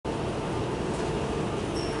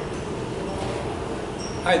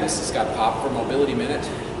Hi, this is Scott Pop for Mobility Minute.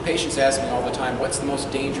 Patients ask me all the time, what's the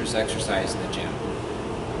most dangerous exercise in the gym?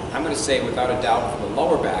 I'm going to say without a doubt for the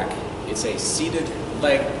lower back, it's a seated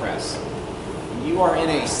leg press. When you are in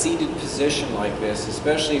a seated position like this,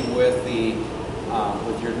 especially with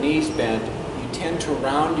your knees bent, you tend to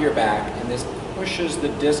round your back, and this pushes the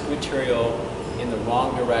disc material in the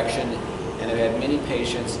wrong direction. And I've had many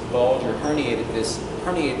patients bulge or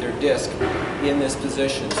herniate their disc in this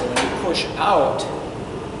position. So when you push out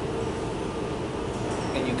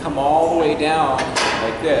and you come all the way down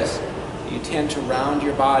like this, you tend to round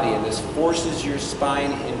your body, and this forces your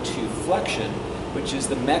spine into flexion, which is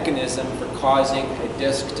the mechanism for causing a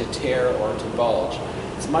disc to tear or to bulge.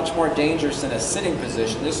 It's much more dangerous in a sitting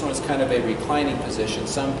position. This one is kind of a reclining position.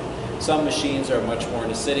 Some machines are much more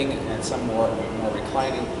in a sitting and some more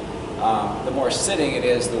reclining. The more sitting it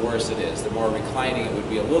is, the worse it is. The more reclining it would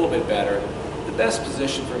be a little bit better. The best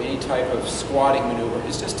position for any type of squatting maneuver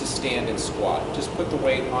is just to stand and squat. Just put the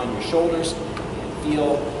weight on your shoulders and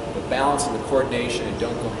feel the balance and the coordination, and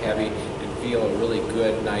don't go heavy, and feel a really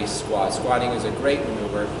good, nice squat. Squatting is a great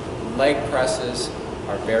maneuver. Leg presses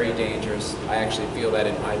are very dangerous. I actually feel that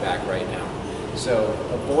in my back right now. So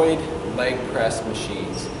avoid leg press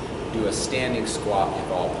machines. Do a standing squat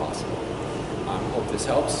if all possible. Hope this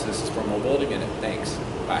helps. This is from Mobility Minute. Thanks.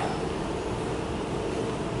 Bye.